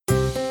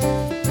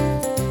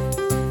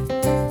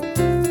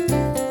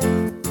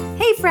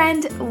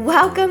friend,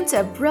 welcome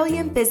to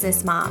Brilliant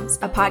Business Moms,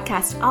 a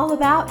podcast all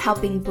about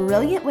helping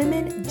brilliant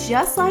women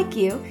just like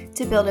you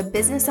to build a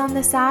business on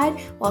the side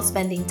while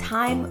spending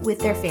time with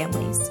their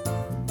families.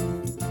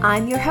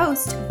 I'm your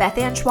host, Beth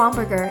Ann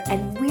Schwamberger,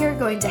 and we're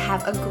going to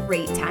have a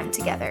great time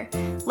together.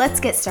 Let's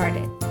get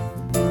started.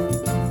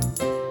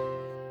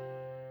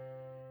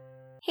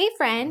 Hey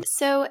friend,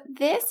 so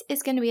this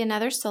is going to be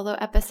another solo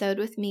episode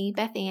with me,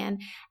 Beth Ann,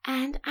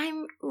 and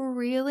I'm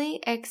really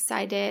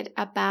excited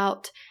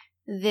about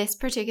this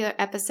particular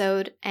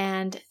episode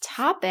and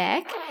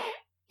topic.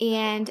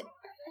 And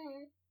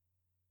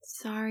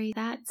sorry,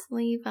 that's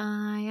Levi.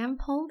 I'm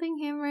holding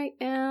him right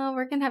now.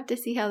 We're gonna have to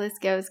see how this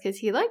goes because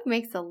he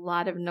makes a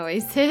lot of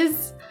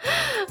noises.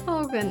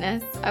 Oh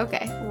goodness.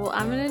 Okay, well,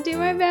 I'm gonna do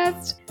my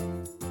best.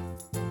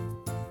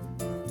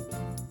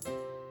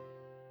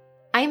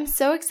 I am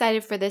so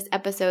excited for this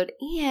episode,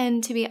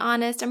 and to be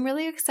honest, I'm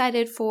really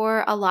excited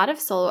for a lot of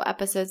solo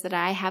episodes that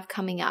I have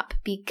coming up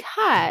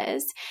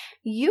because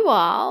you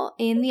all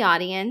in the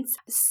audience,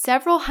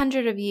 several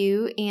hundred of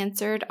you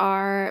answered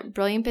our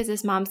Brilliant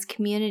Business Moms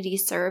community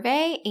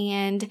survey,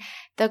 and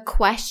the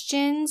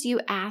questions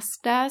you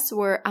asked us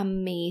were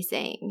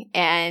amazing.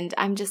 And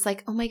I'm just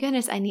like, oh my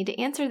goodness, I need to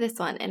answer this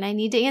one and I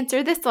need to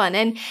answer this one.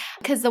 And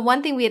because the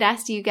one thing we had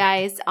asked you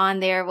guys on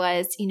there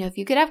was, if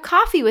you could have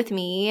coffee with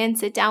me and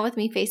sit down with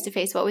me face to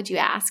face, what would you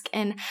ask?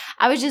 And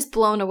I was just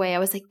blown away. I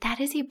was like, that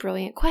is a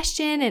brilliant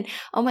question. And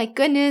oh my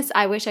goodness,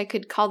 I wish I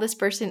could call this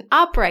person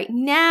up right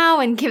now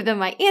and give them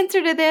my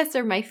answer to this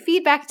or my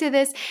feedback to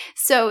this.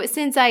 So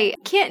since I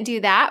can't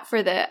do that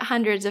for the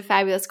hundreds of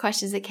fabulous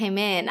questions that came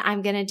in,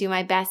 I'm going to do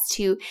my best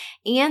to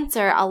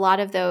answer a lot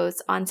of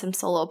those on some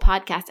solo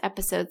podcast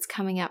episodes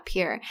coming up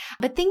here.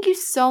 But thank you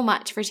so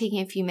much for taking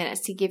a few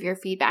minutes to give your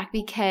feedback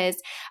because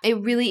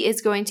it really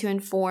is going to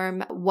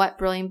inform what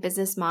Brilliant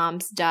Business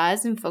Moms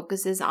does and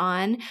focuses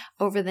on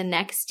over the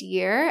next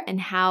year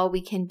and how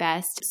we can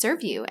best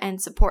serve you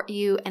and support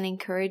you and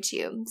encourage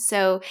you.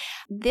 So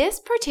this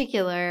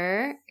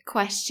particular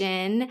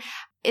question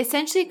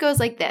essentially goes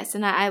like this.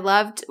 And I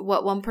loved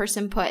what one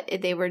person put.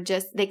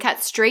 They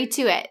cut straight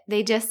to it.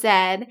 They just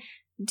said,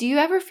 do you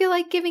ever feel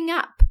like giving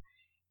up?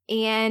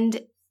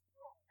 And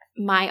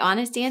my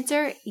honest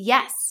answer,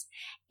 yes.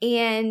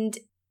 And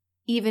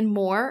even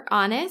more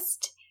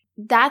honest,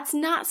 that's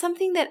not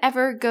something that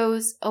ever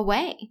goes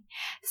away.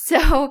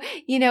 So,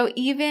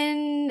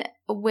 even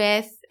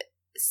with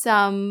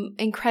some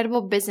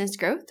incredible business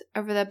growth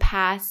over the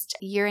past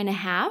year and a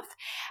half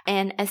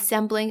and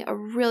assembling a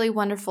really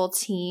wonderful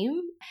team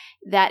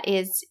that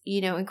is,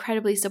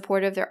 incredibly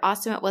supportive. They're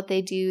awesome at what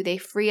they do. They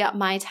free up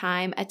my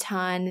time a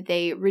ton.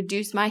 They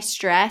reduce my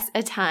stress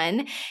a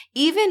ton.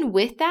 Even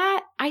with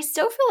that, I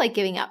still feel like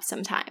giving up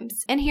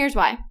sometimes. And here's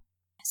why.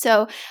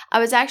 So I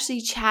was actually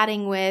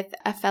chatting with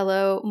a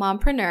fellow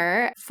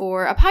mompreneur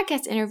for a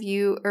podcast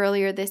interview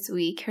earlier this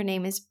week. Her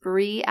name is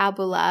Bri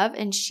Abulov,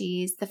 and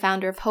she's the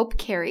founder of Hope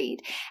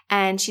Carried.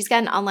 And she's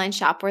got an online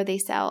shop where they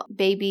sell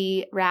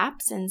baby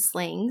wraps and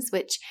slings,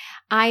 which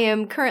I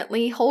am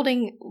currently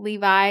holding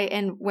Levi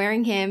and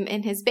wearing him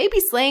in his baby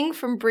sling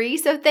from Bri.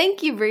 So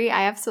thank you, Bri.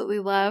 I absolutely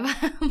love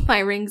my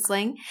ring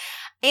sling.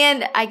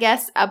 And I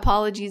guess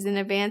apologies in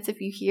advance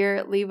if you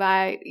hear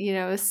Levi,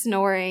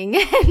 snoring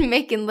and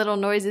making little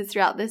noises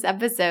throughout this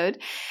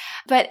episode.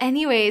 But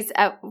anyways,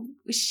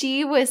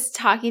 she was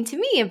talking to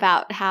me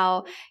about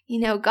how,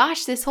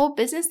 gosh, this whole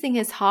business thing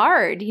is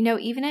hard.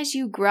 Even as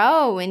you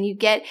grow and you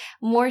get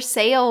more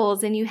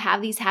sales and you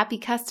have these happy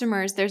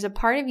customers, there's a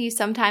part of you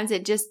sometimes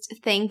that just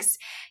thinks,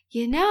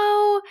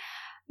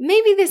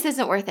 maybe this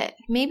isn't worth it.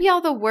 Maybe all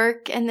the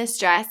work and the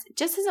stress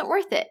just isn't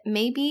worth it.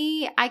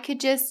 Maybe I could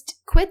just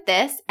quit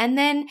this and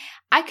then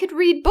I could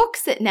read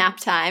books at nap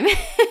time.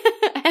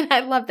 And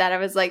I love that. I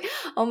was like,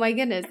 oh my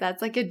goodness,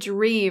 that's like a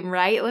dream,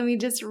 right? Let me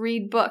just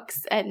read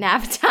books at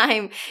nap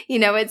time.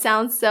 It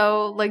sounds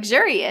so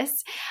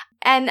luxurious.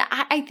 And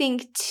I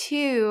think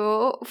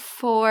too,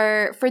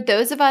 for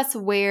those of us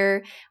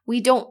where we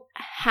don't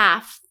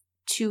have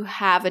to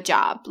have a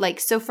job,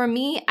 so for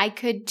me, I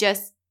could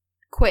just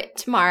quit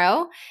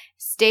tomorrow,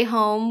 stay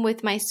home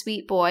with my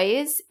sweet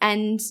boys,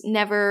 and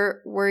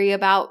never worry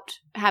about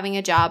having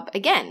a job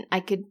again. I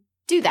could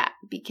do that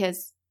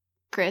because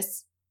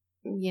Chris,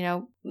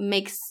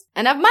 makes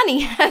enough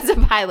money as a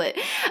pilot.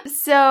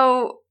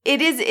 So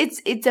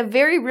it's a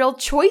very real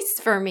choice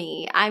for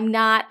me. I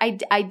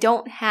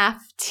don't have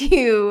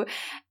to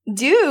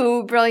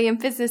do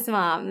Brilliant Business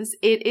Moms.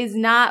 It is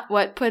not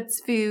what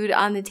puts food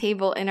on the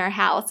table in our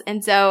house.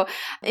 And so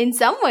in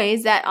some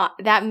ways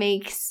that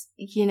makes,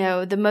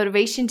 the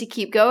motivation to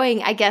keep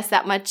going, I guess,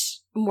 that much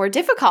more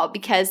difficult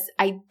because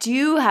I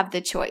do have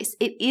the choice.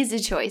 It is a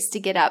choice to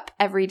get up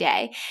every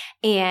day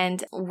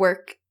and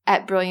work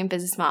at Brilliant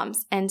Business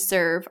Moms and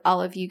serve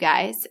all of you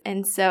guys.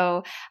 And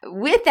so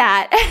with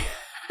that,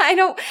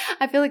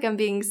 I feel like I'm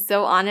being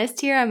so honest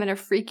here. I'm going to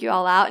freak you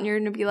all out and you're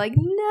going to be like,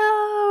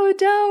 no,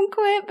 don't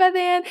quit,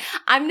 Bethann.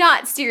 I'm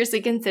not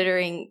seriously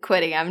considering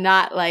quitting. I'm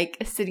not like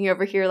sitting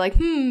over here like,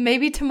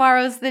 maybe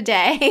tomorrow's the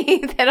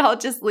day that I'll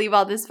just leave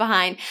all this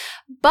behind.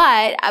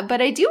 But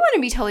I do want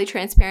to be totally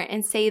transparent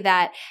and say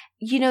that,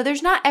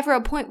 there's not ever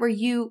a point where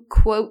you,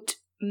 quote,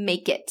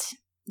 make it.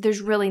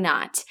 There's really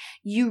not.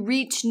 You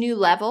reach new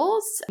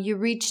levels, you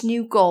reach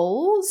new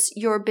goals,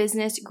 your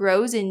business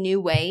grows in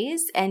new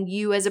ways, and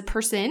you as a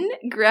person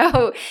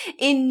grow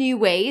in new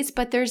ways,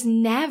 but there's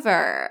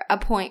never a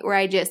point where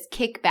I just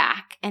kick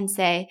back and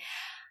say,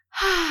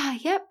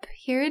 yep,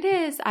 here it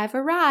is. I've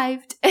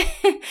arrived.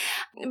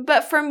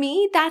 But for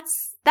me,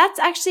 that's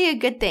actually a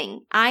good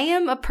thing. I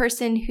am a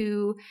person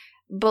who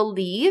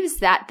believes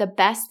that the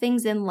best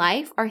things in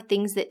life are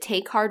things that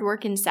take hard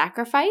work and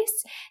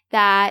sacrifice,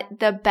 that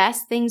the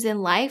best things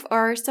in life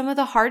are some of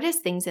the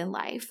hardest things in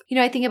life.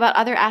 I think about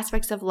other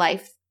aspects of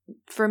life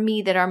for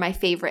me that are my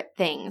favorite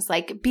things,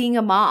 like being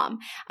a mom.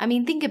 I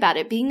mean, think about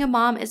it. Being a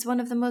mom is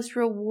one of the most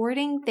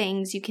rewarding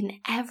things you can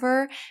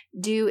ever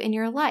do in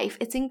your life.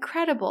 It's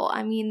incredible.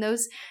 I mean,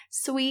 those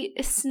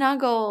sweet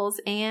snuggles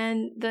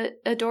and the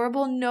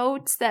adorable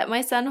notes that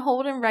my son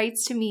Holden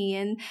writes to me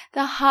and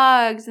the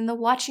hugs and the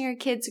watching your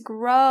kids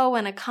grow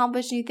and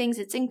accomplish new things.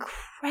 It's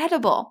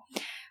incredible.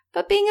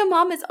 But being a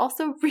mom is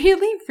also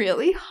really,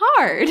 really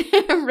hard,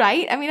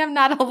 right? I mean, I'm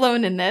not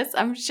alone in this,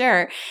 I'm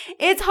sure.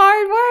 It's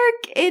hard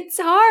work. It's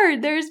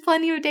hard. There's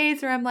plenty of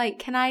days where I'm like,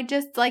 can I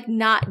just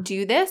not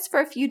do this for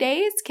a few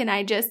days? Can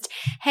I just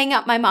hang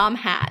up my mom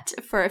hat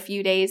for a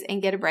few days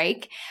and get a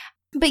break?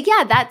 But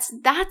yeah,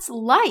 that's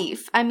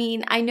life. I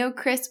mean, I know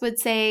Chris would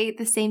say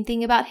the same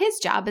thing about his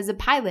job as a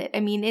pilot. I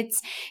mean,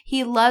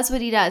 he loves what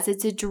he does.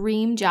 It's a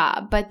dream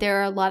job, but there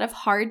are a lot of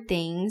hard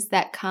things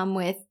that come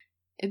with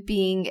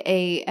being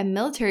a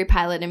military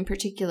pilot in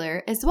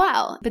particular as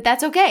well. But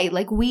that's okay.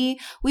 We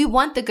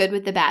want the good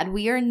with the bad.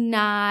 We are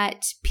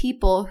not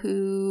people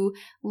who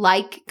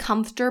like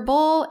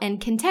comfortable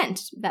and content.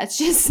 That's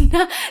just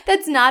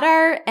that's not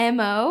our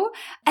MO.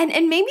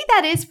 And maybe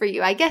that is for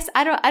you. I guess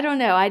I don't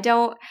know.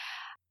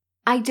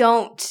 I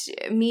don't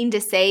mean to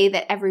say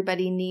that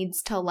everybody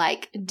needs to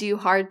do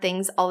hard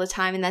things all the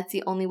time and that's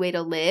the only way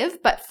to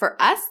live. But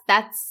for us,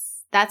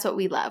 that's what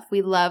we love.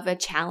 We love a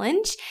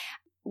challenge.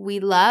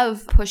 We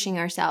love pushing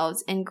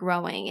ourselves and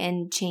growing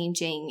and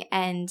changing.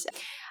 And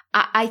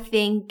I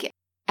think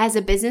as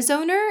a business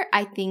owner,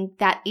 I think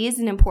that is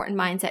an important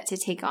mindset to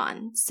take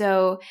on.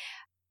 So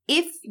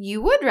if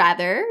you would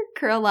rather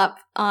curl up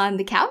on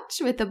the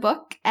couch with a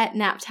book at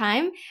nap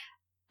time,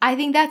 I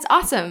think that's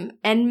awesome.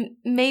 And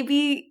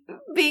maybe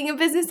being a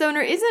business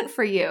owner isn't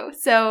for you.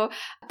 So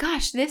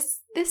gosh, this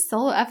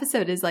solo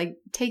episode is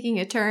taking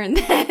a turn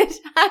that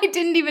I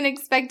didn't even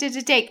expect it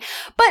to take.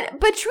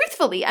 But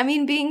truthfully, I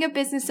mean, being a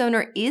business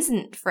owner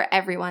isn't for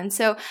everyone.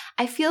 So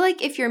I feel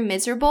like if you're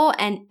miserable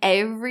and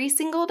every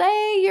single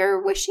day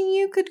you're wishing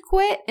you could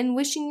quit and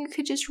wishing you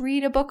could just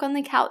read a book on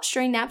the couch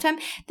during nap time,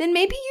 then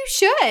maybe you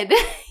should.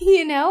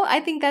 I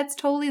think that's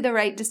totally the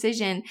right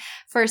decision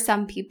for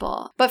some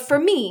people. But for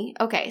me,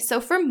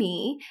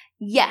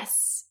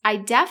 yes, I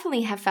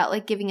definitely have felt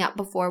like giving up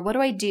before. What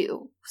do I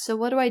do? So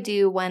what do I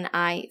do when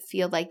I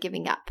feel like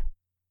giving up?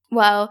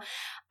 Well,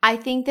 I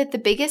think that the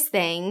biggest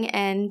thing,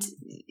 and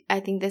I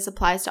think this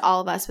applies to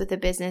all of us with a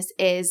business,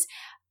 is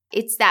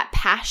it's that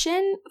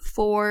passion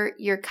for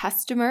your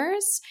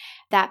customers,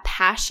 that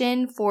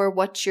passion for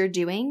what you're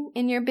doing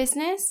in your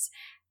business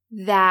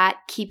that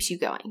keeps you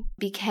going.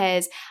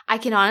 Because I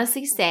can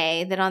honestly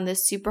say that on the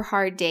super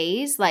hard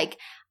days,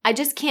 I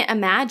just can't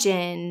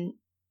imagine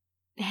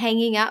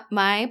hanging up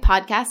my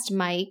podcast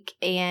mic,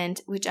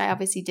 and which I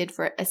obviously did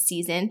for a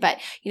season, but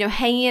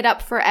hanging it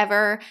up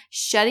forever,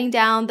 shutting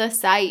down the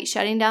site,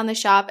 shutting down the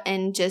shop,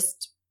 and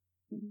just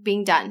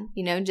being done.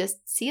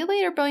 Just see you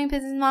later, brilliant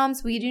business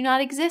moms. We do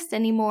not exist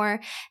anymore.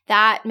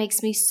 That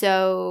makes me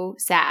so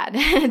sad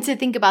to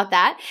think about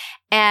that.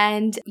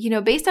 And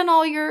based on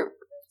all your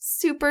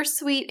super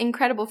sweet,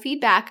 incredible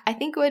feedback, I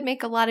think it would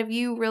make a lot of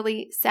you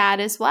really sad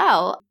as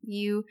well.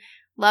 You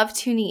love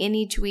tuning in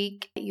each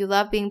week. You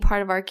love being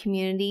part of our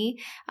community.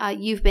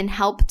 You've been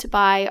helped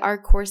by our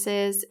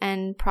courses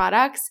and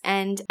products,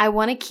 and I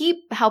want to keep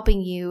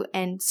helping you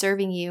and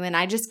serving you. And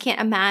I just can't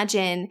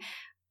imagine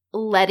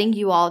letting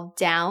you all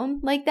down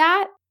like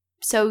that.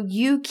 So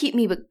you keep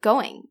me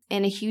going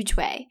in a huge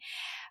way.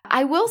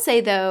 I will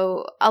say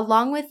though,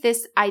 along with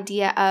this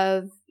idea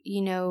of,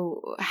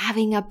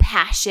 having a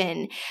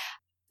passion,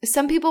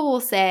 some people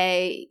will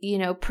say,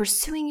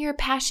 pursuing your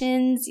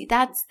passions,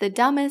 that's the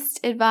dumbest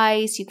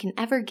advice you can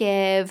ever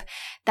give.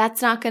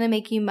 That's not going to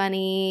make you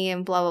money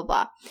and blah, blah,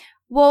 blah.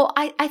 Well,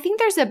 I think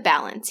there's a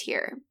balance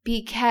here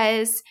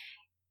because,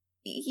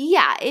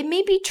 yeah, it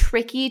may be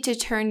tricky to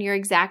turn your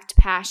exact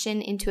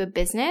passion into a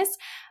business.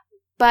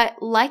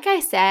 But like I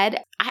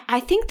said, I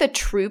think the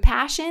true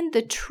passion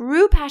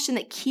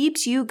that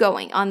keeps you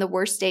going on the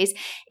worst days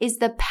is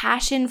the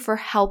passion for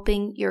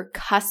helping your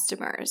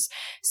customers.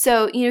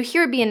 So,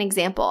 here would be an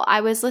example.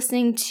 I was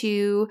listening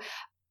to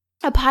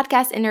a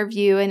podcast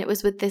interview, and it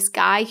was with this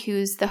guy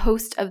who's the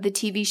host of the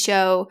TV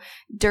show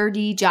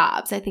Dirty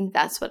Jobs. I think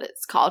that's what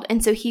it's called.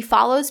 And so he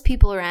follows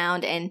people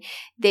around, and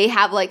they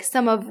have like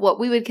some of what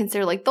we would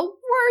consider like the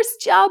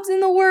worst jobs in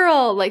the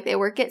world. Like they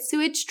work at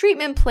sewage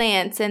treatment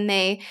plants, and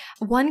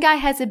one guy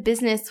has a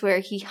business where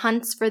he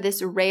hunts for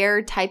this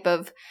rare type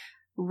of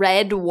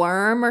red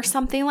worm or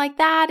something like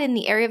that in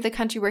the area of the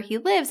country where he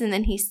lives, and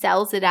then he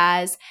sells it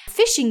as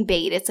fishing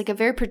bait. It's like a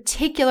very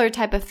particular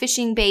type of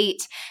fishing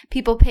bait.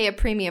 People pay a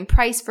premium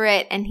price for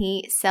it, and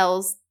he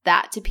sells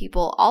that to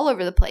people all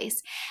over the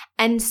place.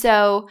 And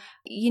so,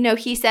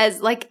 he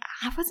says, like,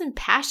 I wasn't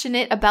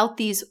passionate about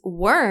these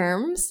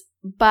worms,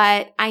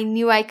 but I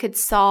knew I could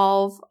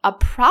solve a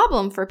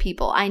problem for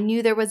people. I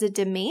knew there was a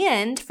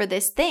demand for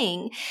this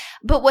thing.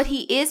 But what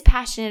he is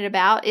passionate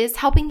about is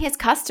helping his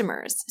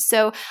customers.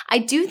 So I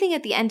do think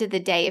at the end of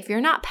the day, if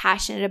you're not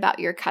passionate about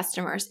your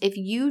customers, if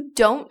you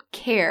don't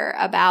care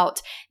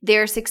about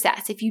their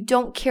success, if you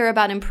don't care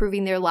about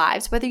improving their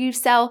lives, whether you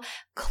sell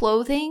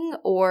clothing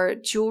or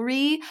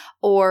jewelry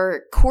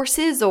or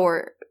courses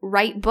or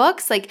write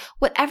books, like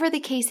whatever the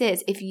case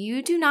is, if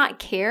you do not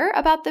care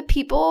about the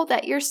people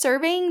that you're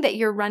serving, that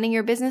you're running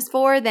your business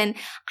for, then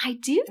I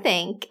do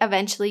think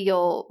eventually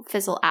you'll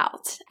fizzle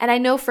out. And I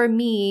know for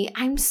me,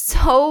 I'm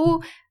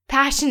so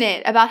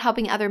passionate about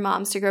helping other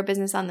moms to grow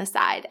business on the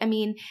side. I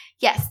mean,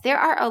 yes, there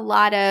are a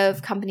lot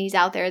of companies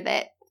out there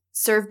that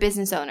serve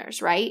business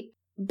owners, right?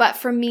 But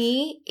for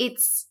me,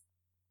 it's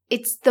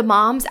the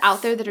moms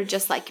out there that are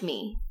just like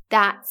me.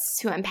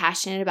 That's who I'm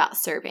passionate about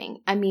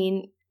serving. I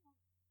mean,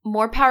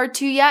 more power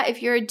to you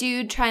if you're a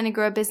dude trying to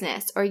grow a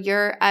business, or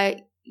you're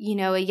a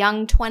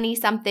young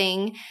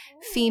 20-something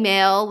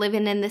female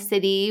living in the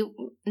city,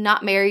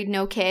 not married,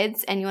 no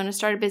kids, and you want to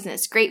start a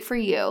business. Great for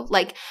you.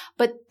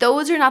 But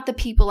those are not the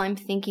people I'm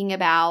thinking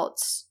about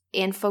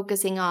and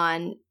focusing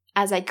on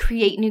as I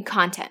create new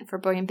content for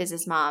Brilliant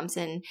Business Moms,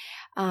 and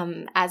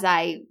as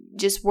I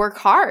just work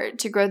hard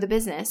to grow the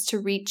business to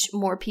reach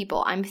more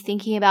people. I'm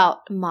thinking about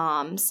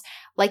moms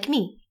like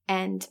me,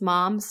 and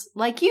moms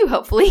like you,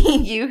 hopefully,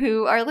 you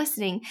who are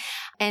listening.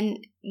 And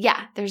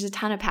yeah, there's a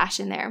ton of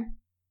passion there.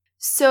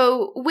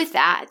 So with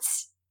that,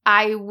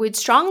 I would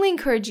strongly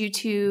encourage you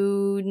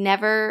to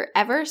never,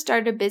 ever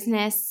start a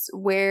business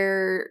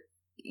where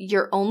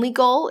your only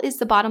goal is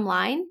the bottom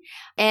line.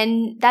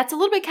 And that's a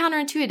little bit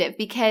counterintuitive,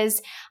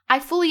 because I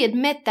fully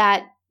admit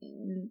that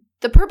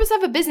the purpose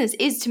of a business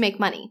is to make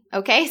money,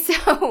 okay?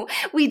 So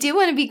we do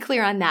want to be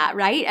clear on that,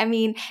 right? I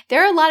mean,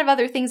 there are a lot of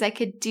other things I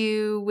could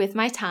do with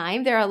my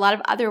time. There are a lot of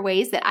other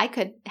ways that I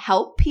could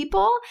help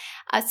people.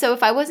 So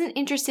if I wasn't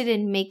interested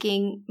in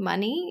making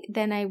money,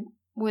 then I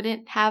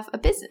wouldn't have a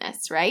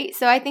business, right?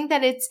 So I think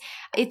that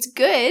it's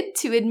good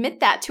to admit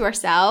that to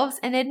ourselves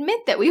and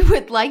admit that we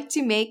would like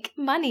to make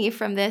money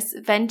from this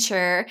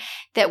venture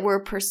that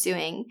we're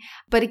pursuing.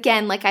 But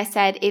again, like I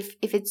said, if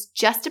it's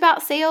just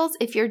about sales,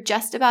 if you're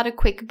just about a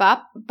quick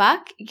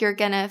buck, you're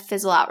going to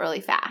fizzle out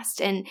really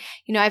fast. And,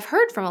 I've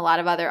heard from a lot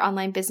of other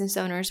online business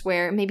owners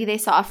where maybe they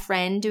saw a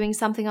friend doing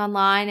something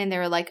online and they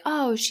were like,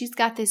 oh, she's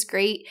got this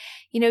great,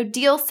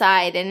 deal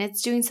side and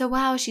it's doing so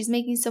well. She's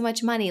making so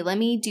much money. Let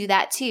me do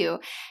that too.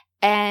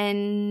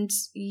 And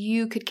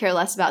you could care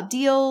less about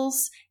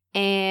deals,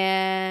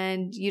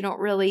 and you don't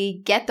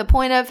really get the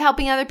point of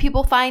helping other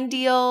people find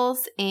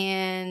deals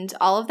and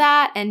all of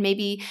that. And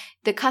maybe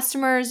the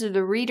customers or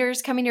the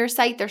readers coming to your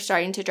site, they're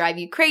starting to drive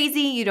you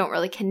crazy. You don't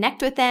really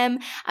connect with them.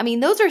 I mean,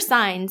 those are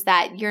signs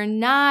that you're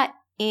not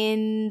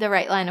in the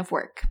right line of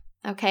work.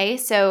 Okay.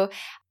 So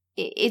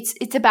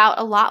it's about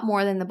a lot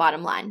more than the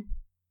bottom line.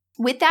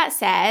 With that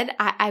said,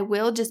 I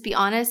will just be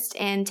honest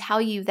and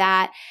tell you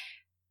that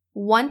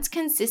once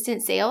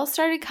consistent sales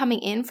started coming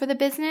in for the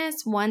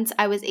business, once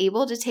I was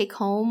able to take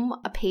home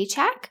a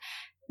paycheck,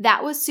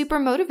 that was super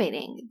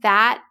motivating.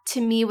 That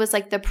to me was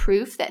like the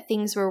proof that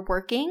things were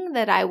working,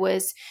 that I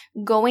was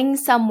going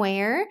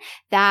somewhere,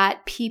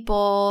 that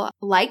people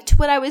liked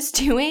what I was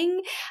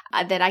doing,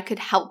 that I could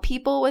help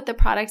people with the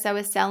products I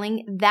was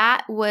selling.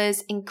 That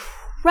was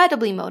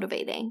incredibly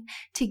motivating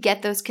to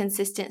get those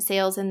consistent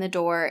sales in the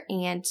door,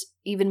 and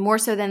even more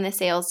so than the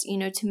sales,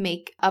 to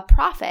make a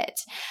profit.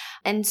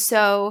 And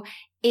so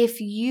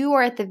if you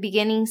are at the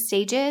beginning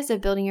stages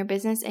of building your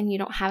business and you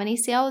don't have any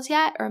sales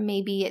yet, or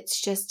maybe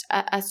it's just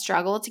a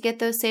struggle to get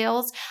those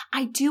sales,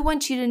 I do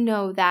want you to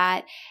know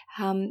that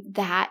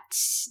that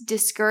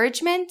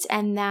discouragement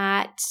and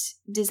that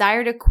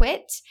desire to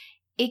quit,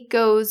 it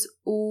goes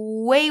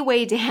way,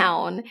 way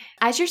down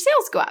as your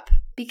sales go up.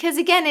 Because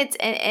again,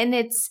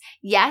 it's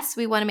yes,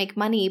 we want to make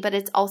money, but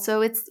it's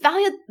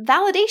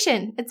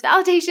validation. It's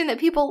validation that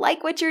people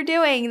like what you're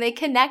doing. They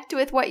connect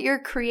with what you're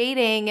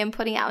creating and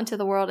putting out into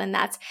the world. And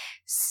that's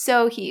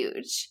so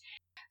huge.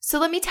 So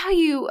let me tell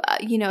you,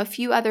 a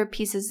few other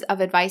pieces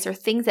of advice or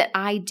things that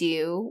I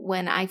do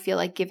when I feel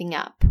like giving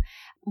up.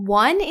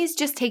 One is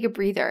just take a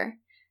breather.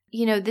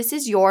 This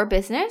is your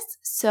business.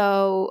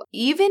 So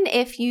even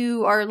if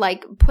you are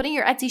like putting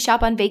your Etsy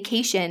shop on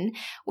vacation,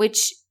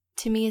 which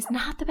to me is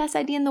not the best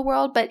idea in the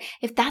world, but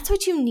if that's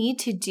what you need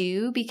to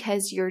do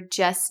because you're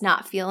just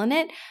not feeling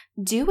it,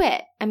 do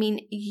it. I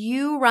mean,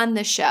 you run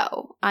the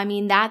show. I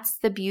mean, that's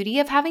the beauty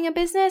of having a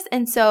business.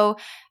 And so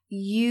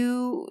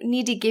you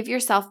need to give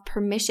yourself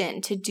permission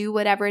to do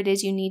whatever it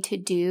is you need to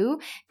do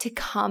to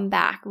come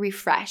back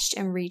refreshed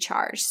and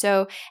recharged.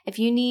 So if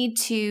you need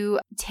to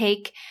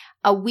take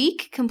a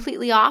week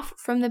completely off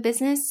from the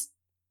business,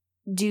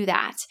 do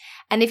that.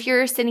 And if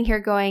you're sitting here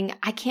going,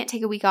 I can't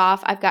take a week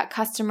off, I've got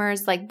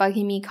customers like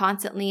bugging me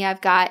constantly,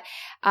 I've got,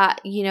 a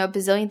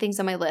bazillion things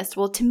on my list.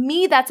 Well, to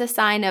me, that's a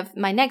sign of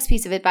my next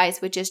piece of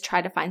advice, which is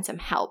try to find some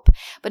help.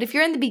 But if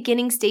you're in the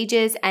beginning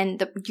stages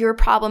and your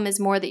problem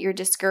is more that you're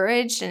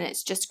discouraged and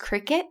it's just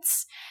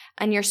crickets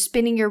and you're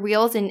spinning your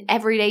wheels and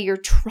every day you're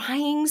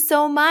trying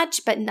so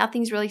much, but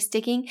nothing's really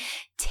sticking,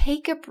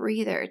 take a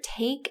breather,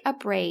 take a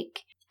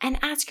break. And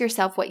ask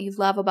yourself what you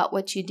love about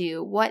what you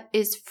do, what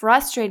is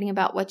frustrating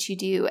about what you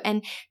do,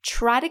 and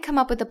try to come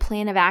up with a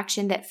plan of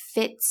action that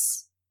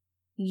fits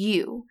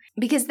you.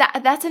 Because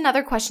that's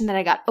another question that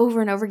I got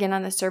over and over again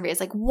on the survey is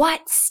like,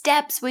 what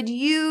steps would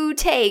you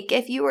take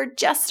if you were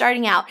just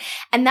starting out?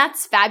 And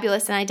that's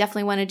fabulous. And I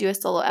definitely want to do a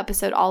solo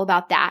episode all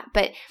about that.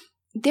 But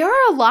there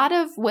are a lot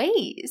of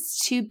ways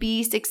to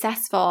be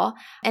successful.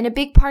 And a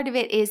big part of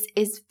it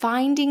is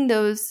finding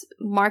those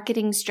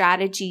marketing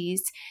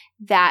strategies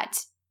that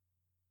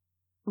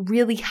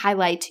really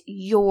highlight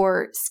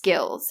your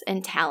skills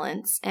and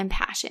talents and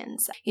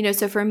passions.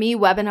 So for me,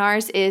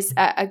 webinars is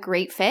a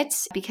great fit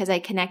because I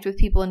connect with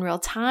people in real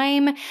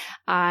time.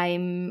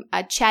 I'm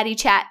a chatty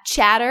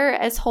chatter,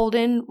 as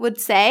Holden would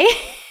say.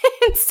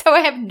 So I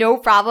have no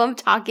problem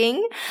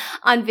talking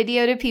on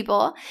video to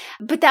people,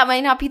 but that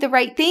might not be the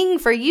right thing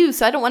for you.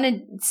 So I don't want to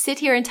sit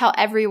here and tell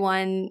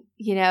everyone,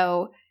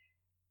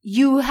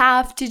 you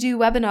have to do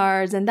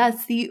webinars and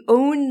that's the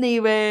only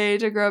way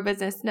to grow a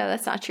business. No,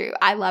 that's not true.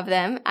 I love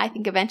them. I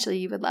think eventually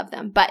you would love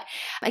them. But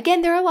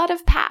again, there are a lot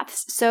of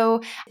paths. So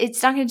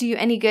it's not going to do you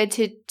any good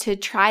to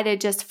try to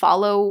just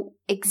follow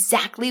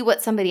exactly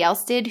what somebody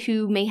else did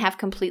who may have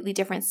completely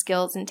different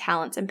skills and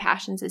talents and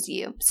passions as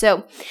you.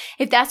 So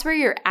if that's where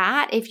you're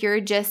at, if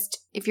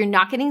you're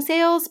not getting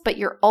sales, but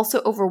you're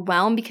also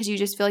overwhelmed because you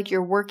just feel like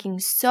you're working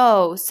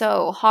so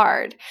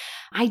hard,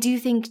 I do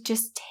think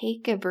just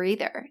take a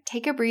breather,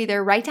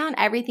 write down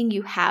everything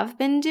you have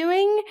been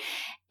doing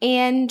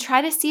and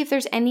try to see if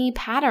there's any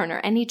pattern or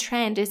any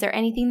trend. Is there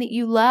anything that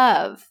you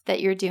love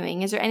that you're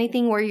doing? Is there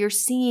anything where you're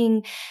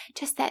seeing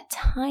just that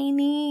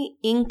tiny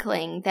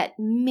inkling that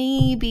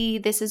maybe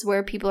this is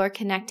where people are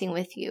connecting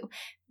with you?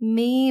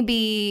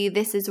 Maybe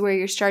this is where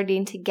you're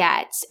starting to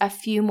get a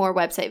few more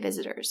website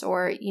visitors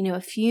or,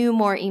 a few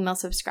more email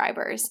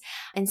subscribers,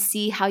 and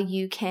see how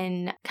you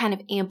can kind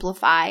of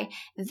amplify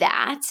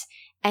that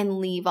and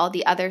leave all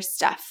the other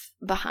stuff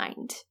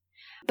behind.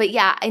 But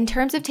yeah, in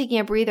terms of taking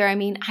a breather, I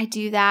mean, I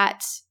do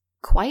that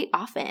quite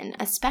often,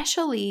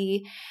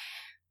 especially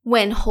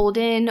when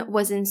Holden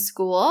was in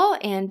school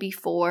and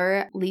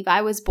before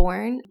Levi was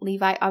born.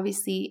 Levi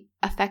obviously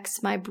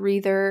affects my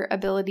breather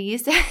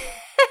abilities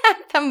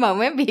at the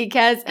moment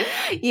because,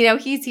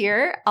 he's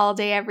here all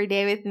day, every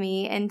day with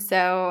me. And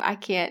so I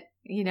can't,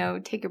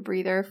 take a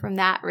breather from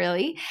that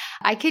really.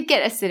 I could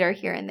get a sitter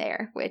here and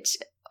there, which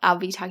I'll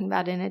be talking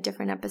about in a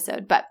different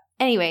episode. But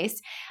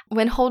anyways,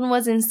 when Holden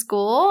was in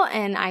school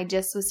and I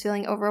just was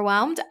feeling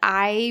overwhelmed,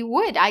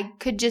 I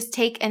could just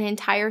take an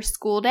entire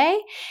school day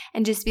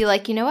and just be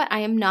like, you know what? I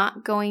am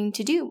not going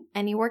to do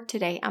any work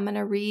today. I'm going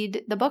to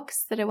read the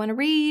books that I want to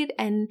read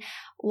and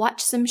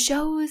watch some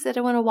shows that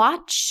I want to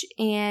watch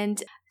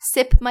and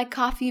sip my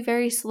coffee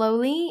very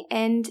slowly,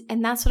 and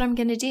that's what I'm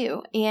going to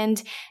do. And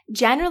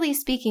generally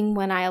speaking,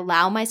 when I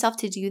allow myself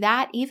to do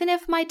that, even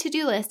if my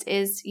to-do list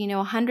is,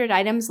 100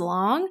 items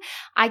long,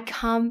 I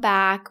come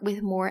back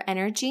with more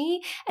energy,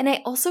 and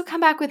I also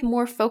come back with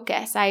more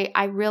focus.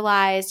 I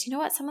realize,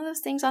 some of those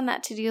things on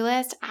that to-do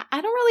list,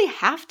 I don't really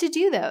have to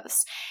do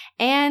those.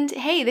 And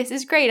hey, this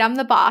is great. I'm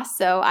the boss,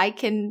 so I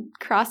can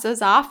cross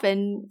those off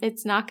and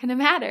it's not going to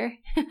matter.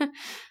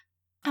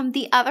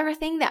 The other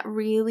thing that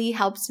really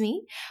helps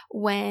me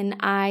when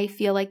I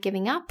feel like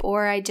giving up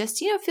or I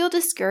just, feel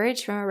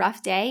discouraged from a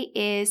rough day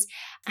is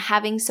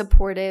having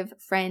supportive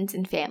friends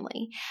and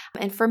family.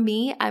 And for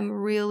me, I'm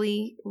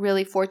really,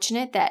 really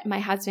fortunate that my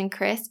husband,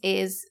 Chris,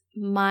 is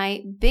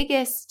my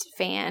biggest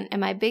fan and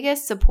my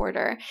biggest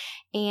supporter.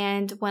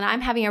 And when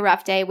I'm having a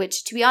rough day,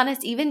 which to be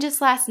honest, even just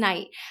last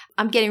night,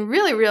 I'm getting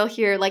really real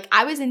here. Like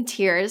I was in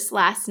tears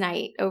last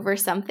night over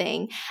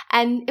something,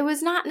 and it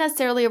was not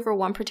necessarily over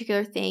one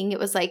particular thing. It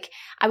was like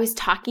I was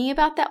talking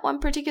about that one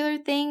particular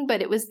thing,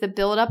 but it was the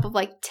buildup of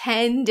like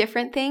 10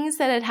 different things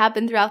that had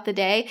happened throughout the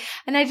day.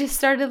 And I just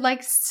started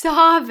like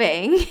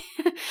sobbing.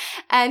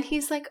 And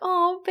he's like,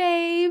 oh,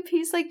 babe,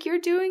 he's like, you're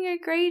doing a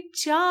great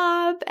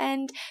job.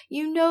 And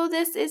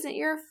this isn't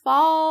your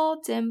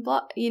fault. And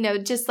blah,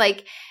 just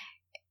like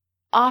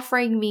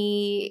offering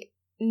me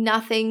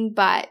nothing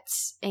but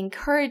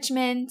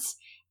encouragement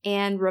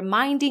and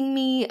reminding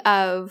me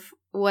of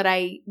what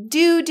I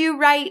do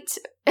right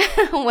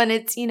when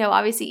it's,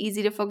 obviously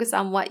easy to focus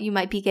on what you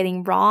might be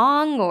getting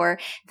wrong or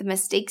the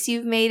mistakes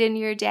you've made in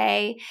your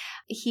day.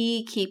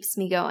 He keeps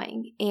me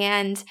going.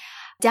 And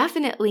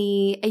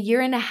definitely a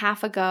year and a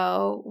half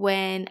ago,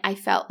 when I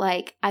felt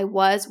like I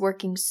was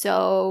working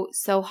so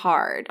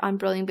hard on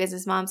Brilliant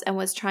Business Moms and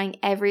was trying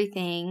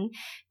everything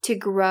to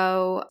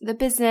grow the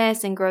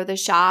business and grow the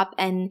shop,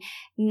 and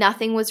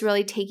nothing was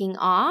really taking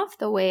off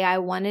the way I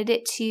wanted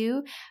it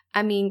to.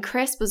 I mean,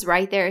 Chris was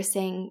right there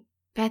saying,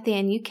 Beth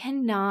Ann, you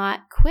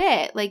cannot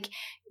quit. Like,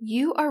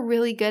 you are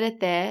really good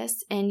at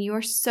this and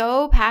you're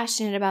so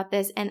passionate about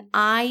this, and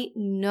I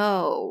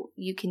know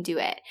you can do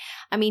it.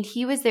 I mean,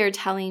 he was there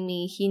telling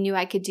me he knew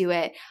I could do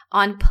it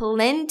on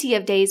plenty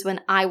of days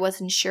when I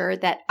wasn't sure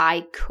that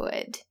I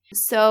could.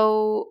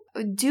 So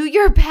do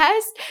your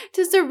best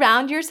to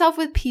surround yourself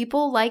with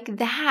people like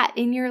that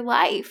in your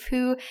life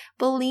who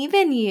believe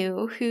in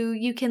you, who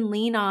you can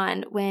lean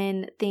on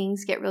when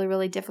things get really,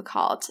 really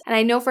difficult. And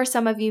I know for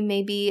some of you,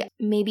 maybe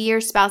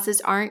your spouses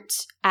aren't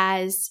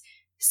as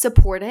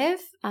supportive.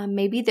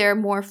 Maybe they're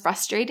more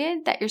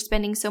frustrated that you're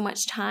spending so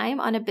much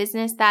time on a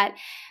business that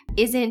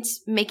isn't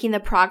making the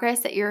progress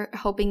that you're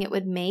hoping it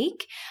would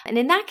make. And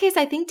in that case,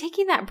 I think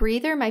taking that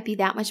breather might be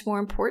that much more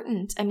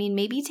important. I mean,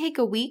 maybe take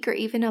a week or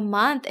even a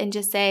month and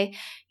just say,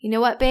 you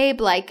know what,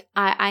 babe, like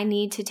I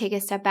need to take a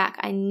step back.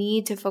 I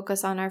need to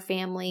focus on our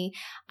family.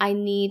 I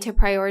need to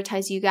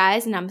prioritize you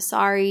guys. And I'm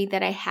sorry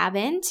that I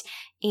haven't.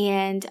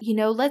 And,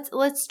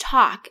 let's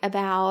talk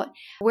about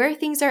where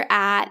things are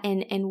at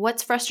and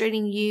what's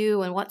frustrating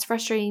you and what's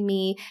frustrating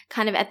me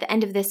kind of at the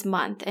end of this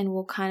month, and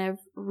we'll kind of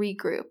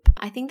regroup.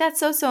 I think that's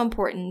so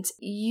important.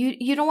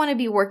 You don't want to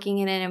be working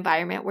in an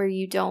environment where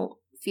you don't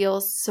feel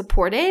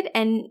supported,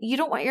 and you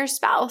don't want your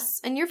spouse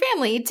and your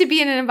family to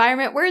be in an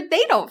environment where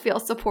they don't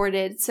feel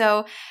supported.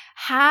 So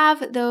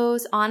have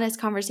those honest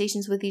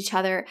conversations with each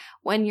other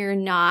when you're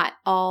not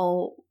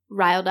all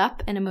riled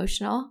up and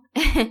emotional.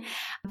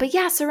 But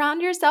yeah,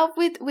 surround yourself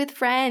with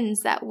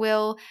friends that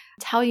will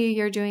tell you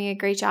you're doing a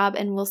great job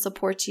and will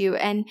support you.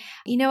 And,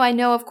 I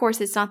know, of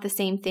course, it's not the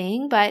same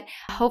thing, but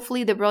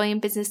hopefully the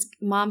Brilliant Business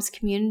Moms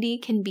community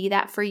can be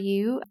that for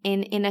you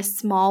in a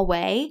small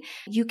way.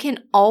 You can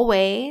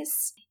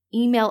always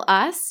email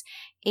us.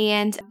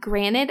 And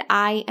granted,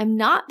 I am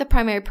not the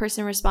primary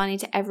person responding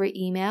to every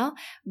email,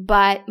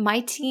 but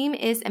my team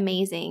is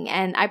amazing.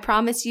 And I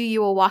promise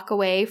you will walk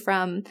away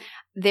from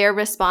their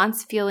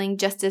response feeling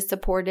just as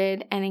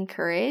supported and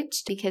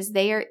encouraged, because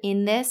they are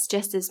in this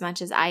just as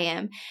much as I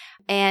am.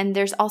 And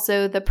there's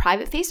also the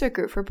private Facebook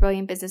group for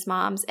Brilliant Business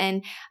Moms.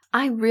 And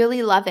I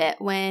really love it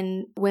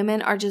when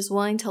women are just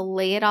willing to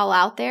lay it all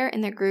out there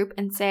in the group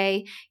and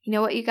say, you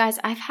know what, you guys,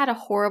 I've had a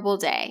horrible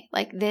day.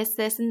 Like this,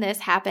 and this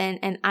happened,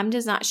 and I'm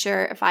just not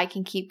sure if I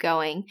can keep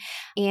going.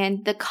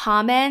 And the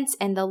comments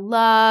and the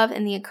love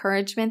and the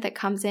encouragement that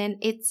comes in,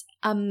 it's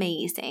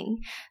amazing.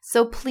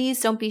 So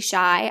please don't be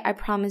shy. I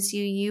promise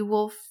you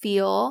will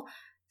feel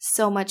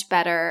so much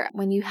better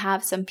when you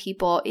have some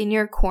people in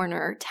your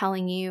corner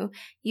telling you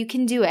you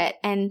can do it.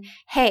 And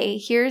hey,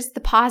 here's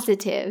the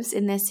positives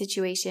in this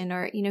situation,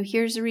 or,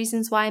 here's the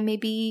reasons why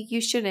maybe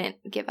you shouldn't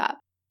give up.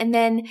 And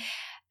then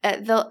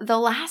the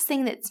last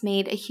thing that's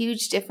made a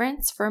huge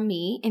difference for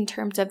me in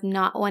terms of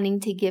not wanting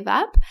to give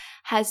up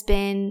has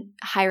been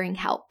hiring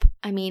help.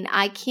 I mean,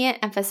 I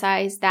can't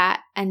emphasize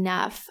that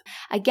enough.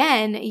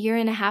 Again, a year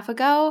and a half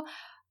ago,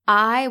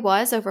 I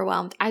was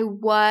overwhelmed. I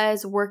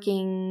was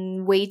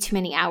working way too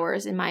many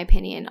hours, in my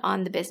opinion,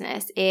 on the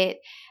business. It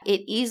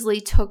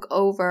easily took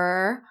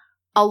over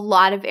a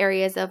lot of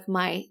areas of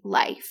my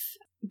life.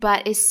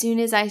 But as soon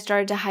as I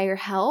started to hire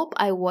help,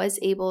 I was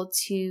able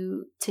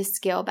to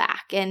scale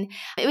back. And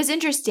it was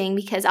interesting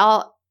because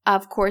I'll,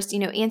 of course,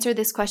 answer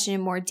this question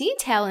in more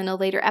detail in a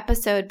later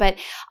episode, but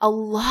a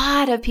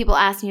lot of people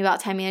asked me about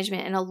time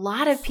management, and a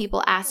lot of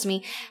people asked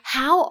me,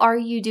 how are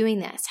you doing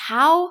this?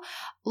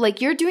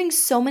 You're doing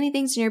so many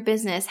things in your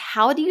business.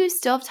 How do you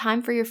still have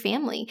time for your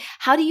family?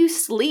 How do you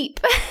sleep?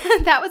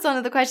 That was one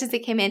of the questions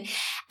that came in.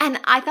 And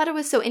I thought it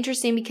was so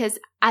interesting because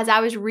as I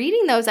was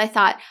reading those, I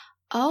thought,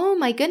 oh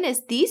my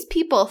goodness, these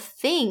people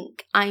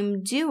think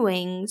I'm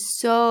doing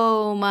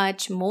so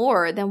much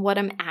more than what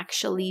I'm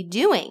actually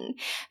doing,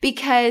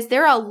 because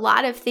there are a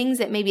lot of things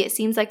that maybe it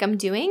seems like I'm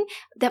doing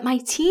that my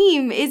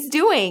team is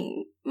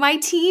doing. My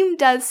team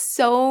does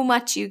so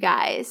much, you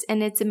guys,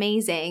 and it's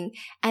amazing.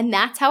 And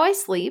that's how I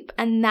sleep,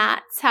 and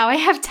that's how I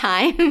have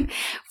time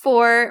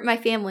for my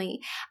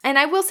family. And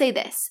I will say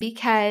this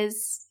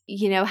because,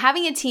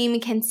 having a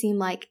team can seem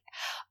like,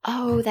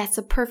 oh, that's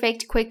a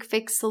perfect quick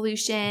fix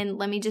solution.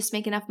 Let me just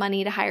make enough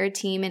money to hire a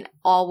team and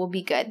all will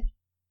be good.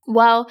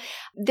 Well,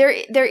 there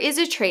is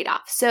a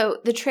trade-off. So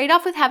the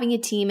trade-off with having a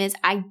team is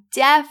I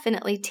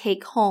definitely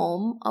take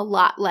home a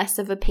lot less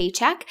of a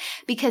paycheck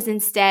because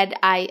instead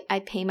I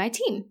pay my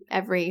team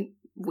every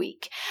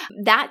week.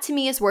 That to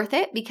me is worth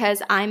it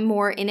because I'm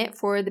more in it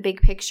for the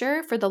big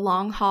picture, for the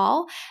long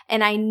haul.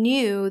 And I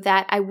knew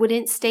that I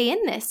wouldn't stay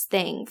in this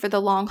thing for the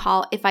long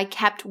haul if I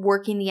kept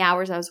working the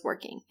hours I was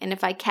working. And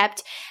if I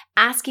kept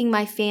asking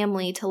my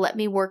family to let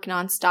me work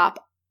nonstop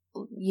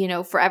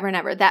forever and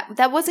ever.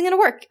 That wasn't going to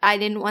work. I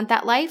didn't want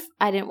that life.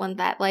 I didn't want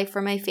that life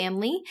for my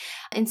family.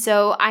 And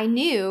so I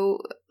knew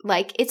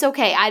like, it's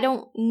okay. I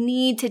don't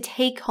need to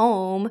take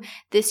home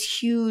this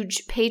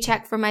huge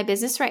paycheck from my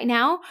business right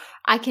now.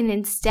 I can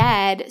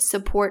instead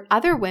support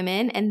other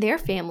women and their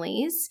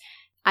families,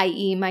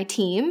 i.e. my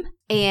team,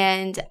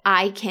 and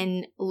I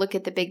can look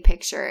at the big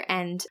picture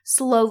and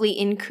slowly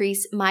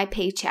increase my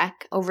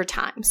paycheck over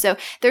time. So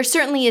there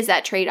certainly is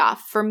that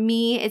trade-off. For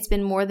me, it's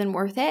been more than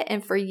worth it.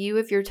 And for you,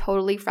 if you're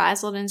totally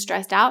frazzled and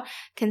stressed out,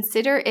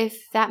 consider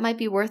if that might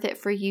be worth it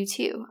for you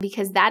too,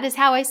 because that is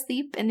how I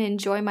sleep and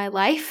enjoy my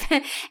life.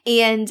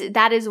 And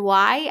that is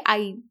why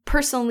I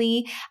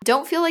personally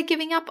don't feel like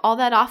giving up all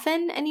that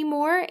often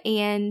anymore.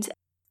 And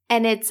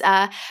it's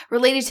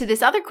related to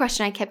this other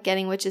question I kept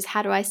getting, which is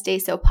how do I stay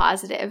so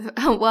positive?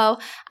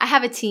 Well, I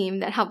have a team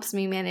that helps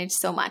me manage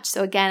so much.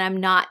 So again, I'm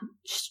not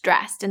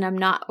stressed and I'm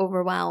not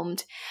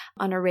overwhelmed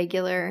on a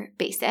regular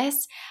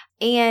basis.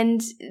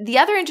 And the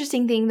other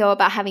interesting thing, though,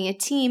 about having a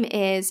team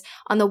is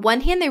on the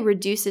one hand, they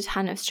reduce a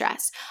ton of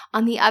stress.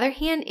 On the other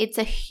hand, it's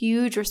a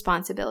huge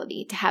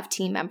responsibility to have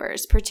team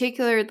members,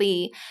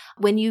 particularly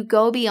when you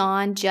go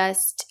beyond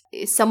just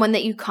someone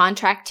that you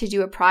contract to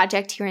do a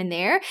project here and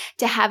there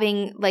to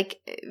having like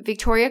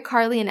Victoria,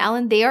 Carly, and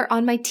Ellen, they are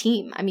on my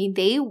team. I mean,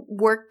 they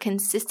work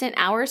consistent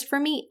hours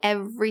for me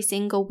every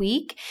single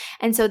week.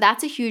 And so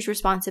that's a huge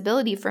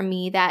responsibility for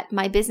me that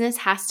my business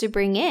has to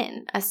bring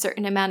in a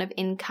certain amount of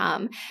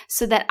income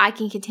so that I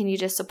can continue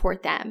to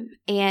support them.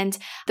 And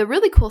the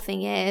really cool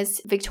thing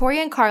is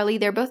Victoria and Carly,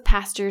 they're both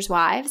pastors'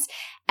 wives.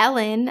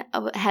 Ellen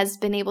has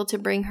been able to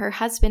bring her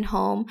husband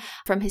home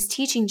from his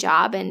teaching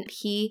job, and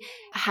he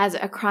has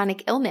a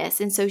chronic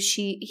illness. And so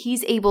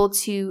he's able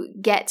to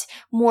get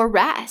more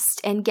rest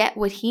and get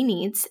what he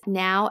needs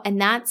now. And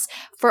that's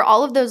for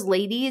all of those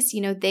ladies,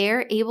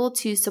 they're able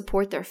to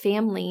support their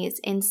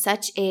families in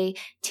such a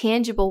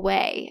tangible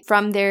way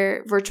from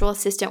their virtual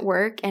assistant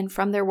work and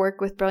from their work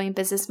with Brilliant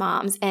Business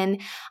Moms.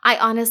 And I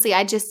honestly,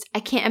 I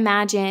can't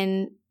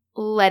imagine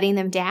letting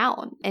them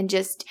down. And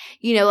just,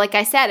 like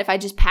I said, if I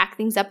just pack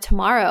things up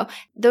tomorrow,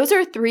 those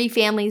are 3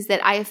 families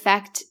that I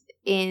affect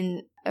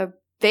in a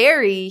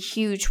very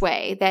huge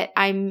way that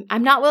I'm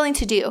not willing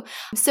to do.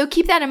 So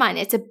keep that in mind.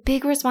 It's a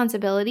big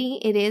responsibility.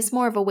 It is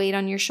more of a weight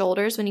on your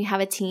shoulders when you have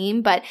a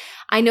team, but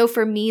I know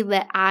for me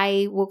that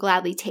I will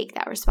gladly take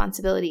that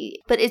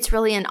responsibility. But it's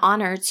really an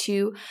honor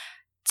to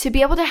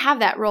be able to have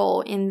that role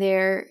in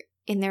their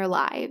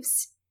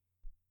lives.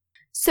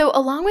 So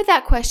along with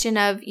that question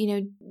of,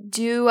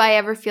 do I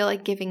ever feel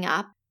like giving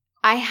up?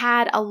 I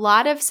had a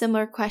lot of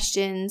similar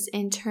questions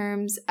in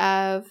terms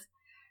of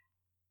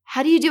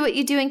how do you do what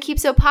you do and keep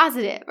so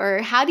positive?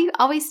 Or how do you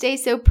always stay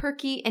so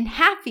perky and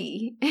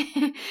happy?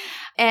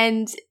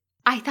 And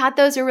I thought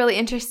those were really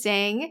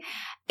interesting.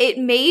 It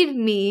made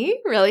me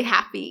really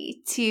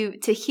happy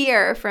to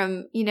hear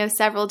from,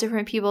 several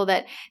different people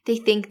that they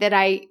think that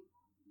I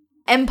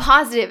am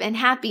positive and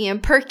happy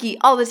and perky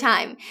all the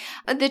time.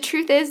 The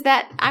truth is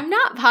that I'm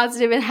not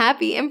positive and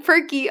happy and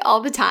perky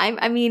all the time.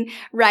 I mean,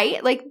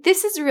 right? Like,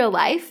 this is real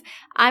life.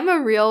 I'm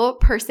a real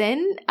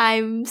person.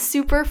 I'm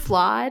super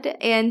flawed.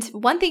 And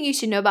one thing you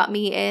should know about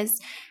me is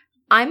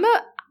I'm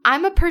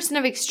a person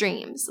of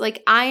extremes.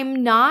 Like,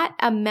 I'm not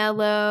a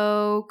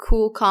mellow,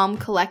 cool, calm,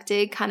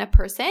 collected kind of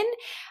person.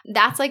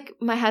 That's like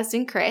my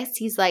husband, Chris.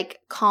 He's like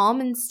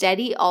calm and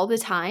steady all the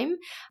time.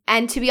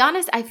 And to be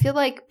honest, I feel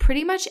like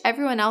pretty much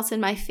everyone else in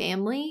my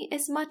family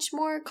is much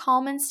more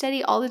calm and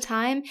steady all the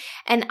time.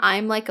 And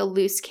I'm like a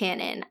loose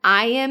cannon.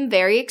 I am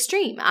very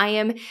extreme.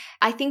 I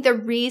think the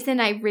reason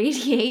I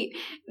radiate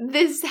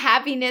this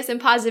happiness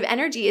and positive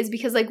energy is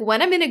because like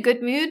when I'm in a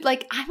good mood,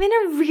 like I'm in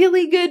a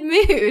really good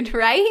mood,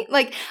 right?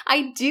 Like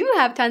I do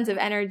have tons of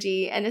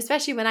energy, and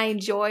especially when I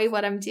enjoy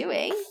what I'm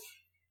doing,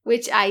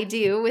 which I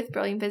do with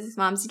Brilliant Business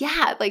Moms.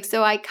 Yeah, like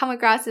so I come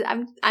across it,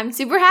 I'm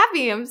super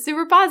happy, I'm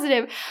super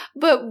positive.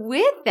 But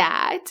with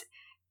that,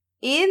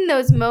 in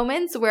those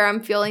moments where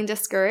I'm feeling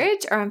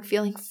discouraged or I'm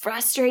feeling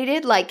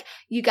frustrated, like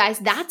you guys,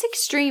 that's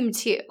extreme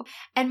too.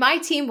 And my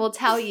team will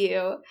tell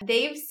you,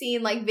 they've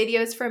seen like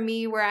videos from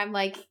me where I'm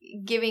like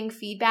giving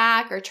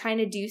feedback or trying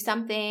to do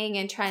something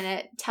and trying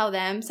to tell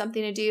them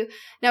something to do.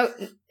 Now,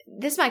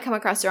 this might come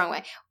across the wrong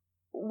way.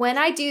 When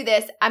I do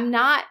this,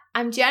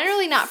 I'm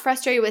generally not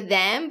frustrated with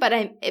them, but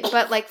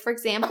like, for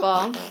example,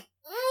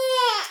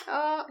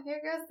 oh,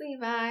 here goes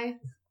Levi.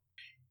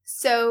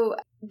 So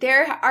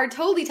there are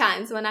totally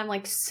times when I'm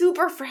like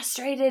super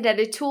frustrated at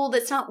a tool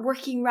that's not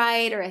working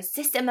right or a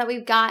system that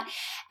we've got,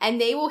 and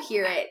they will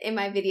hear it in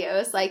my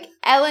videos. Like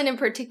Ellen in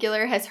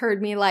particular has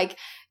heard me like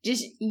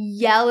just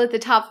yell at the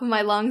top of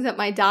my lungs at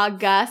my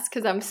dog Gus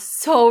because I'm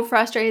so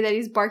frustrated that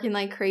he's barking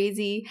like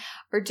crazy,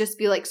 or just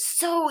be like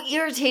so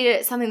irritated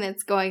at something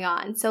that's going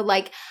on. So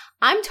like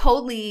I'm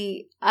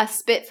totally a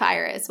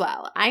Spitfire as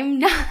well. I'm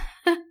not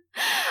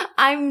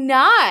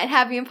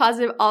happy and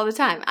positive all the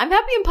time. I'm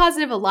happy and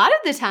positive a lot of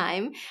the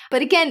time.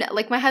 But again,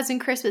 like my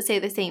husband Chris would say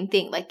the same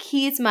thing. Like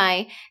he's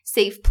my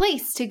safe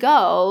place to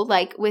go.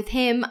 Like with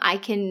him, I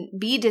can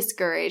be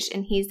discouraged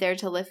and he's there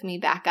to lift me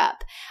back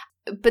up.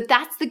 but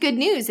that's the good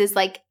news is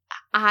like,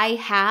 I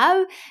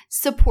have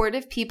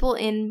supportive people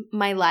in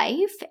my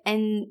life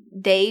and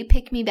they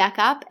pick me back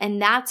up.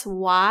 And that's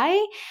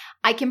why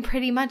I can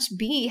pretty much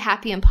be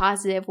happy and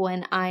positive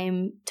when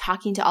I'm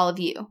talking to all of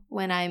you,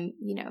 when I'm,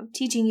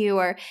 teaching you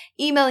or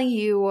emailing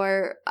you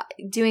or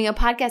doing a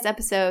podcast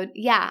episode.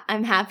 Yeah,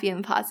 I'm happy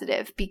and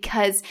positive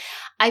because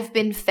I've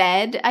been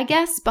fed, I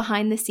guess,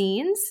 behind the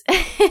scenes.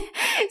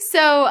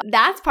 So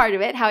that's part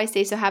of it, how I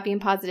stay so happy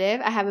and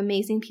positive. I have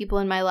amazing people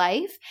in my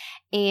life.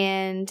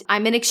 And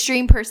I'm an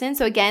extreme person.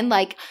 So again,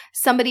 like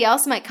somebody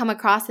else might come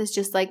across as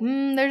just like,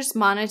 they're just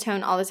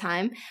monotone all the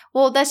time.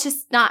 Well, that's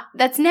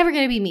never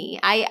going to be me.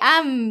 I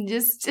am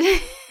just,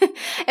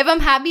 if I'm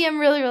happy, I'm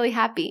really, really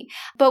happy.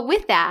 But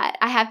with that,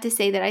 I have to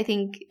say that I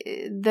think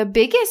the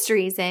biggest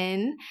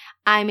reason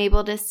I'm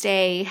able to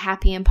stay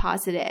happy and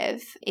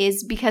positive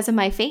is because of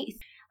my faith.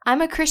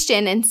 I'm a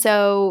Christian, and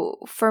so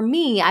for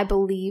me, I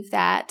believe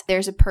that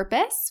there's a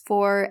purpose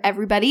for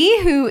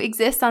everybody who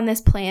exists on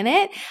this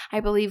planet. I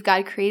believe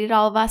God created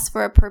all of us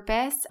for a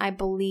purpose. I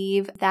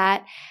believe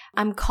that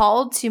I'm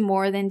called to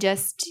more than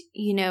just,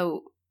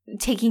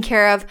 taking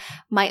care of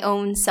my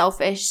own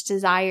selfish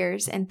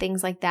desires and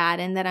things like that,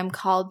 and that I'm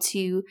called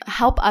to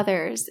help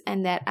others,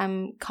 and that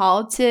I'm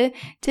called to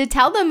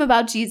tell them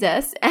about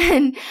Jesus.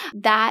 And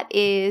that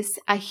is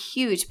a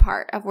huge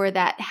part of where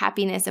that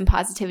happiness and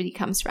positivity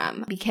comes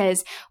from,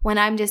 because when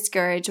I'm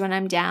discouraged, when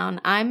I'm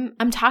down,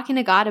 I'm talking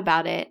to God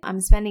about it.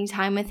 I'm spending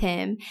time with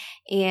Him,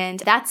 and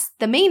that's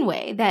the main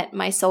way that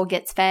my soul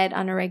gets fed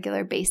on a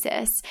regular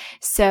basis.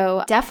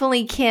 So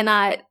definitely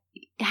cannot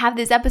have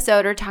this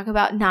episode or talk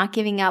about not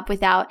giving up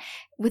without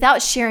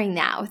sharing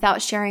that,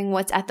 without sharing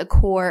what's at the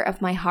core of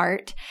my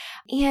heart.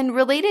 And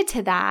related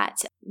to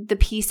that, the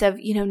piece of,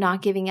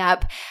 not giving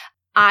up,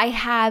 I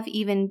have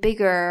even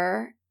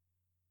bigger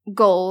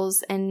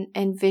goals and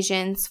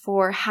visions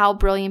for how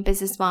Brilliant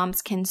Business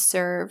Moms can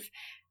serve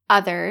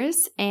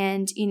others.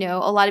 And,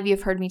 a lot of you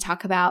have heard me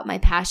talk about my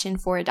passion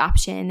for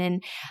adoption.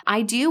 And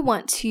I do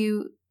want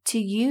to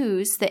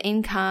use the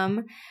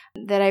income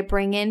that I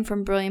bring in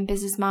from Brilliant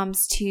Business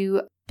Moms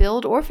to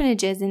build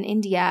orphanages in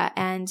India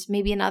and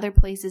maybe in other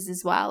places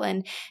as well,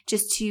 and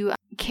just to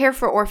care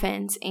for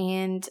orphans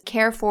and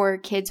care for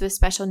kids with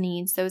special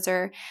needs. Those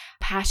are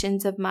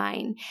passions of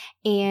mine,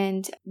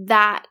 and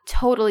that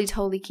totally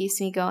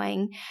keeps me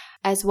going,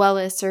 as well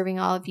as serving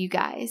all of you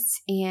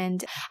guys.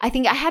 And I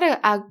think I had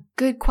a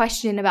good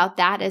question about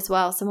that as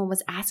well. Someone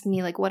was asking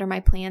me, like, what are my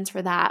plans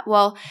for that?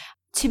 Well,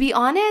 to be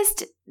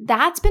honest,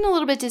 that's been a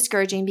little bit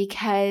discouraging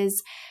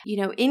because,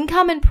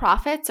 income and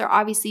profits are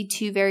obviously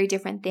two very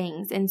different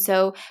things. And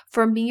so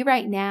for me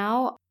right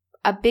now,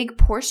 a big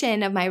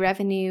portion of my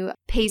revenue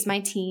pays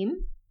my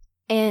team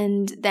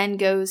and then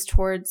goes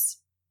towards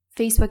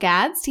Facebook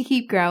ads to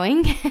keep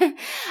growing.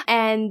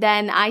 And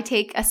then I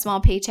take a small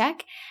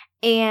paycheck,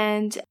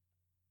 and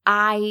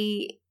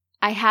I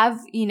have,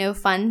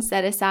 funds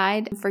set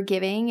aside for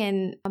giving,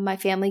 and my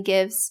family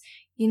gives,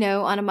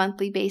 on a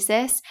monthly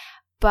basis.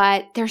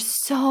 But there's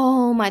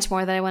so much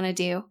more that I want to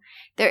do.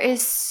 There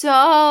is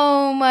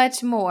so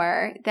much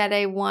more that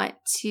I want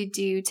to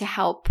do to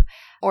help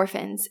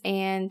orphans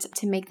and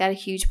to make that a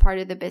huge part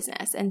of the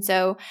business. And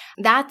so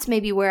that's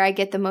maybe where I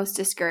get the most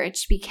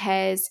discouraged,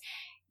 because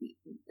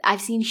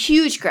I've seen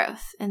huge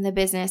growth in the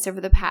business over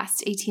the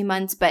past 18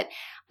 months, but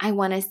I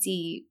want to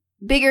see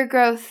bigger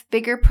growth,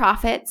 bigger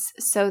profits,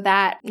 so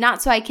that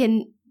not so I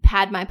can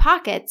pad my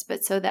pockets,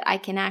 but so that I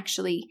can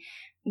actually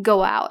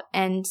go out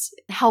and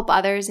help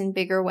others in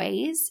bigger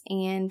ways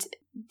and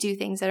do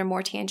things that are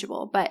more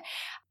tangible. But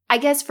I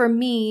guess for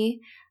me,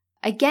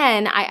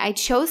 again, I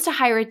chose to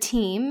hire a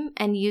team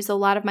and use a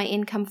lot of my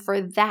income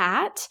for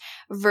that,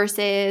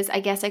 versus I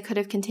guess I could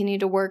have continued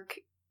to work,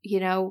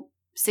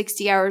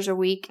 60 hours a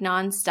week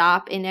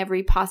nonstop in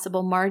every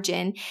possible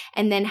margin,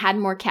 and then had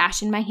more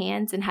cash in my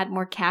hands and had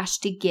more cash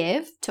to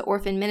give to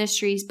orphan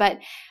ministries. But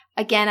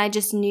again, I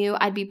just knew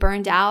I'd be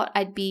burned out.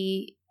 I'd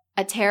be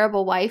a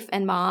terrible wife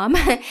and mom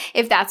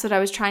if that's what I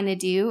was trying to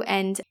do.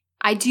 And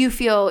I do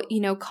feel,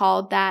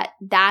 called that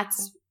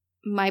that's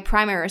my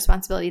primary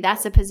responsibility.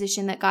 That's the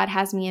position that God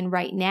has me in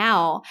right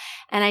now.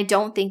 And I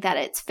don't think that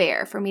it's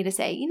fair for me to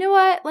say, you know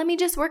what, let me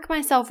just work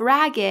myself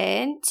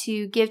ragged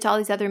to give to all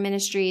these other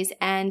ministries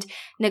and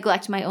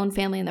neglect my own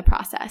family in the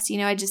process.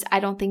 I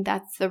don't think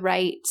that's the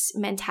right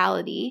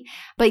mentality.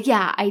 But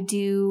yeah, I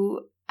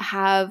do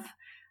have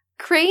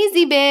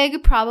crazy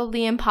big,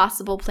 probably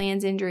impossible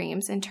plans and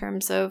dreams in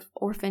terms of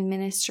orphan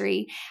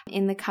ministry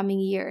in the coming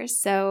years.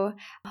 So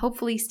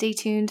hopefully stay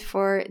tuned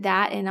for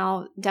that, and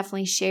I'll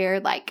definitely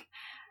share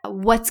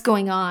what's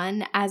going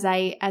on as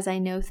I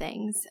know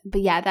things. But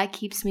yeah, that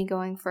keeps me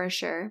going for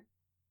sure.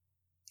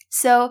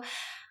 So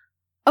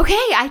okay,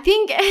 I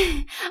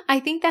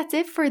think that's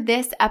it for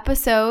this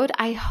episode.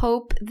 I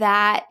hope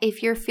that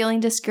if you're feeling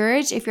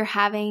discouraged, if you're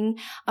having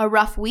a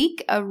rough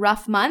week, a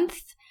rough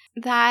month,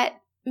 that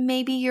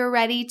maybe you're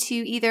ready to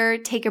either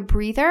take a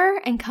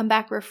breather and come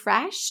back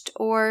refreshed,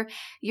 or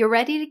you're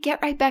ready to get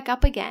right back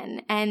up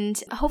again.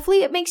 And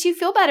hopefully it makes you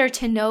feel better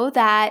to know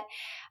that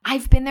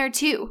I've been there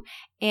too.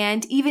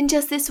 And even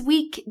just this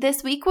week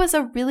was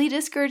a really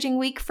discouraging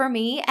week for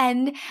me.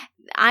 And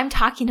I'm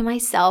talking to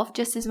myself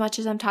just as much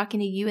as I'm talking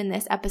to you in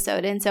this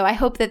episode. And so I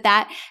hope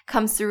that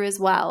comes through as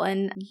well.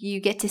 And you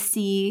get to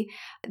see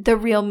the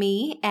real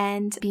me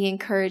and be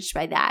encouraged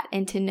by that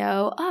and to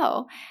know,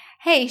 oh,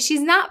 hey,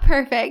 she's not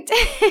perfect.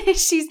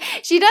 She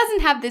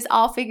doesn't have this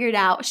all figured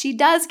out. She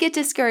does get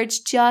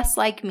discouraged just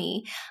like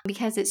me,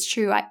 because it's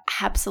true. I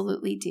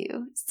absolutely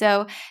do.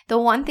 So the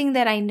one thing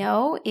that I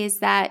know is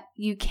that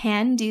you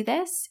can do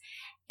this.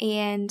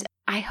 And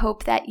I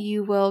hope that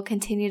you will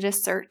continue to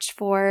search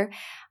for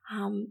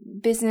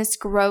business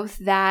growth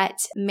that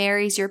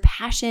marries your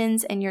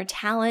passions and your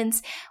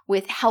talents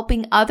with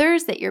helping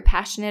others that you're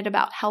passionate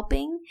about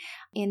helping,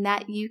 and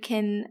that you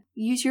can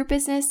use your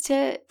business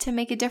to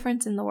make a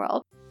difference in the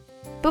world.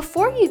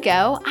 Before you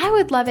go, I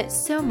would love it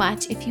so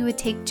much if you would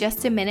take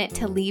just a minute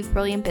to leave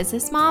Brilliant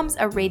Business Moms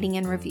a rating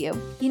and review.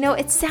 You know,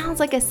 it sounds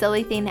like a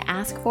silly thing to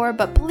ask for,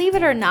 but believe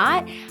it or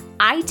not,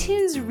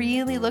 iTunes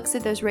really looks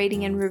at those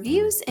rating and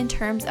reviews in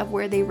terms of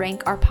where they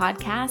rank our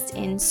podcast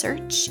in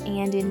search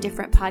and in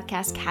different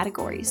podcast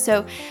categories.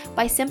 So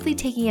by simply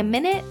taking a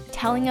minute,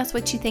 telling us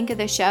what you think of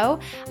the show,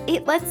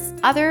 it lets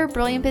other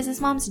brilliant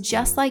business moms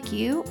just like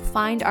you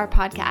find our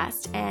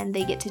podcast, and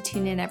they get to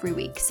tune in every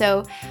week.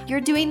 So you're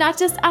doing not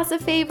just us a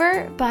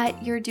favor,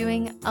 but you're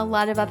doing a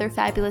lot of other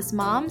fabulous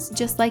moms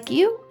just like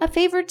you a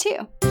favor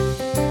too.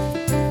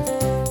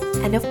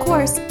 And of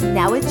course,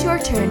 now it's your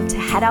turn to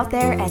head out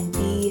there and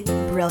be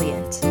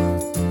brilliant.